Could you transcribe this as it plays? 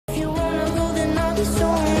be so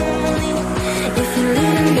lonely. If you're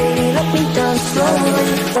leaving, baby, let me down slowly.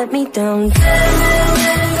 Let me down. Let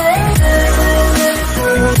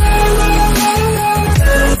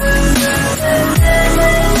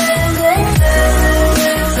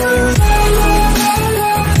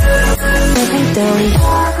me down.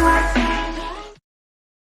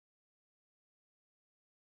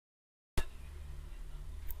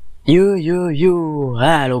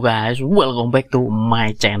 Hello guys, welcome back to my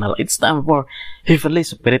channel. It's time for Heavenly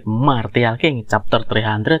Spirit Martial King chapter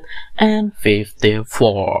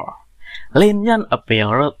 354. Lin Yan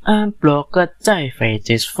appeared and blocked Chai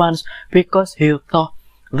Feiji's funds because he thought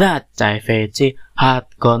that Chai Feiji had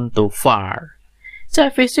gone too far. Chai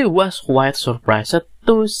Feiji was quite surprised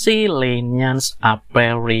to see Lin Yan's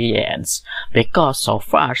appearance because so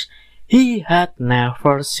far he had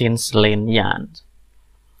never seen Lin Yan.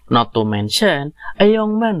 Not to mention, a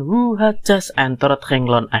young man who had just entered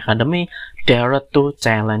Henglong Academy dared to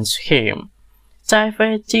challenge him. Chai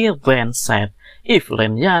Feiji then said if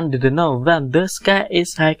Lin Yan didn't know that the sky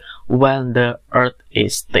is high while the earth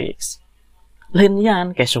is thick. Lin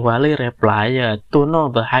Yan casually replied, to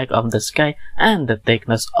know the height of the sky and the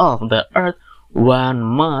thickness of the earth, one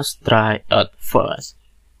must try it first.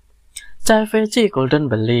 Chai Feiji couldn't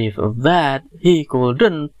believe that he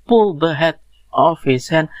couldn't pull the head of his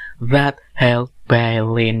hand that held by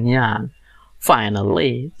Lin Yan.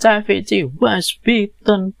 Finally, Chai Feiji was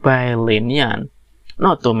beaten by Lin Yan.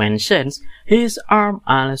 Not to mention, his arm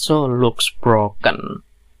also looks broken.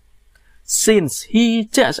 Since he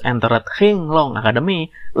just entered Henglong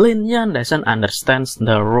Academy, Lin Yan doesn't understand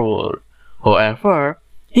the rule. However,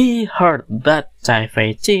 he heard that Chai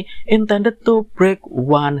Feiji intended to break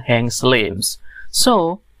one Heng's limbs,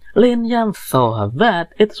 so Lin Yan thought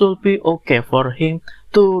that it would be okay for him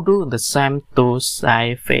to do the same to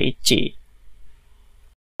Chai Feiji.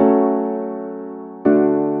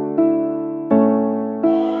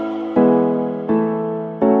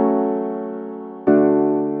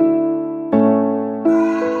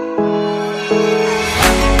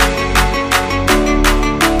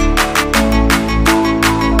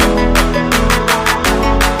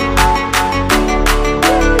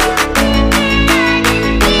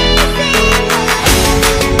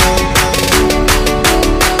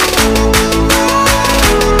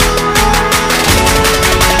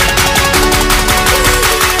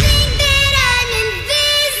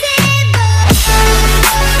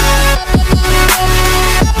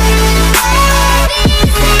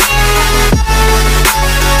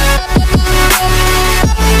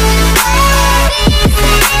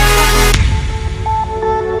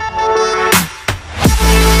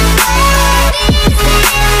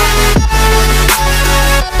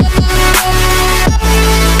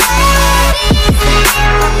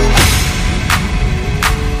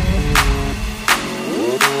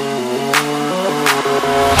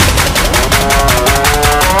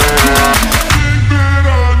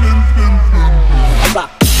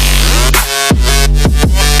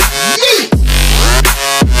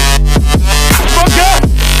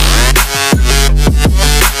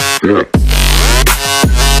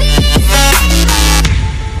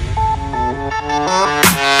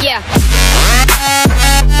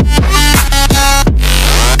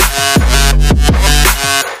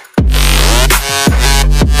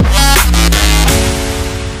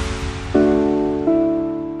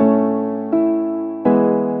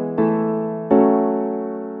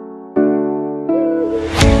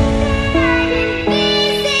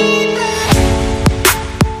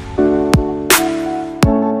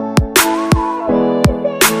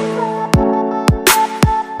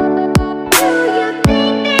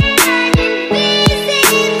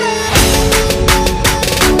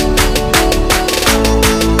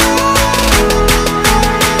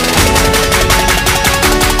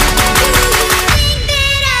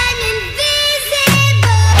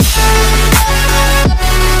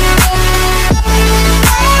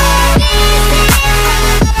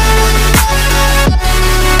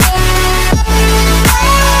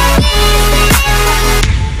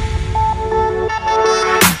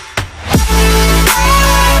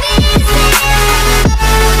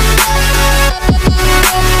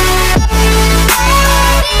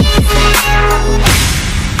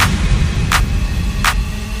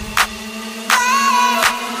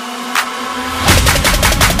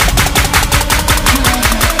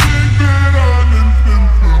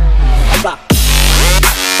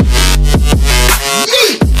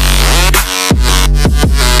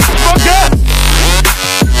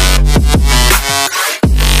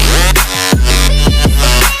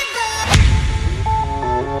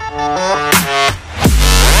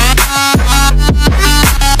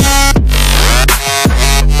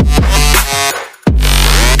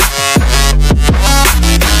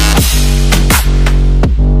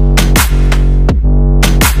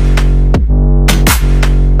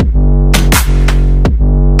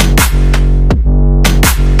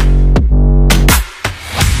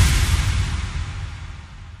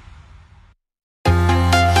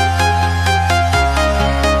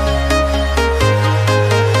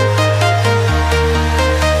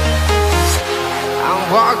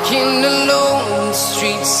 Walking alone, the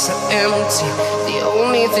streets are empty. The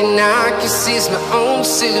only thing I can see is my own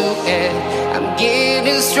silhouette. I'm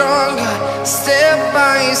getting stronger, step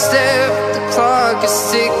by step. The clock is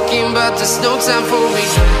ticking, but there's no time for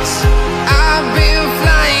regrets. I've been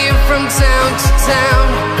flying from town to town,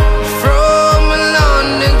 from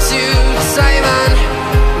London to Taiwan.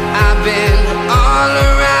 I've been all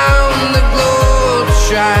around the globe,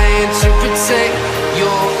 trying to protect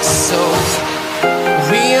your soul.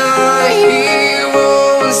 We are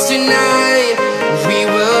heroes tonight. We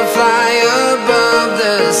will fly above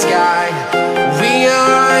the sky. We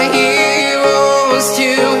are heroes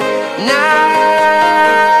tonight.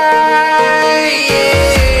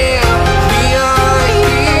 Yeah. We are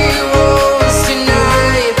heroes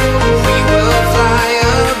tonight. We will fly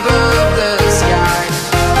above the sky.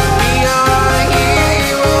 We are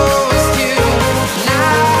heroes tonight.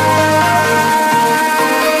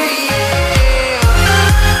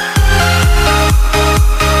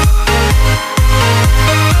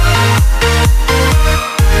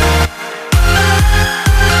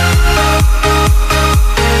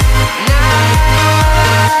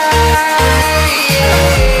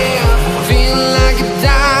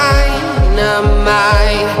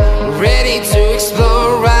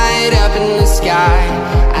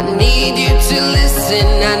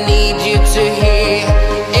 I need you to hear,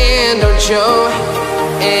 and don't show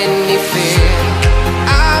any fear.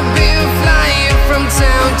 I've been flying from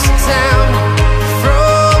town to town,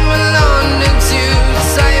 from London to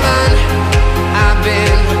Taiwan. I've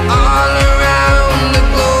been all around the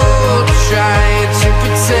globe, trying to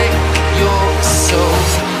protect your soul.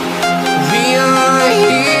 We are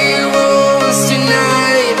heroes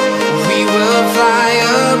tonight. We will fly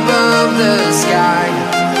above the sky.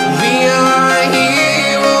 We are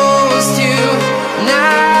heroes tonight.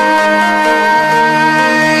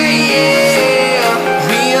 Yeah.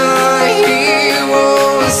 We are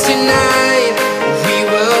heroes tonight. We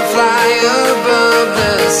will fly above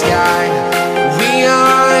the sky. We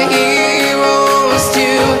are heroes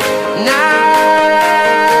tonight.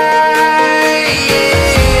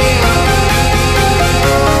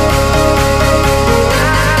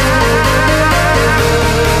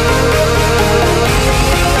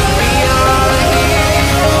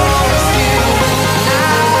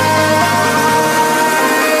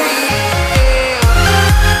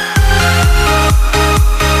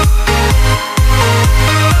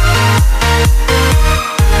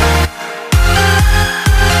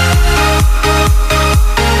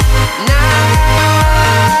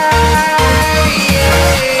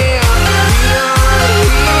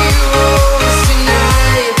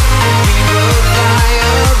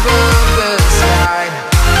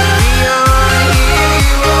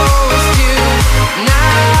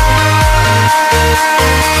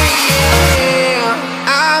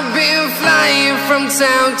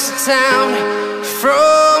 Town to town,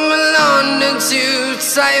 from London to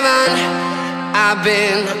Taiwan. I've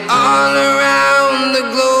been all around the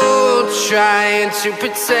globe, trying to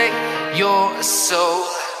protect your soul.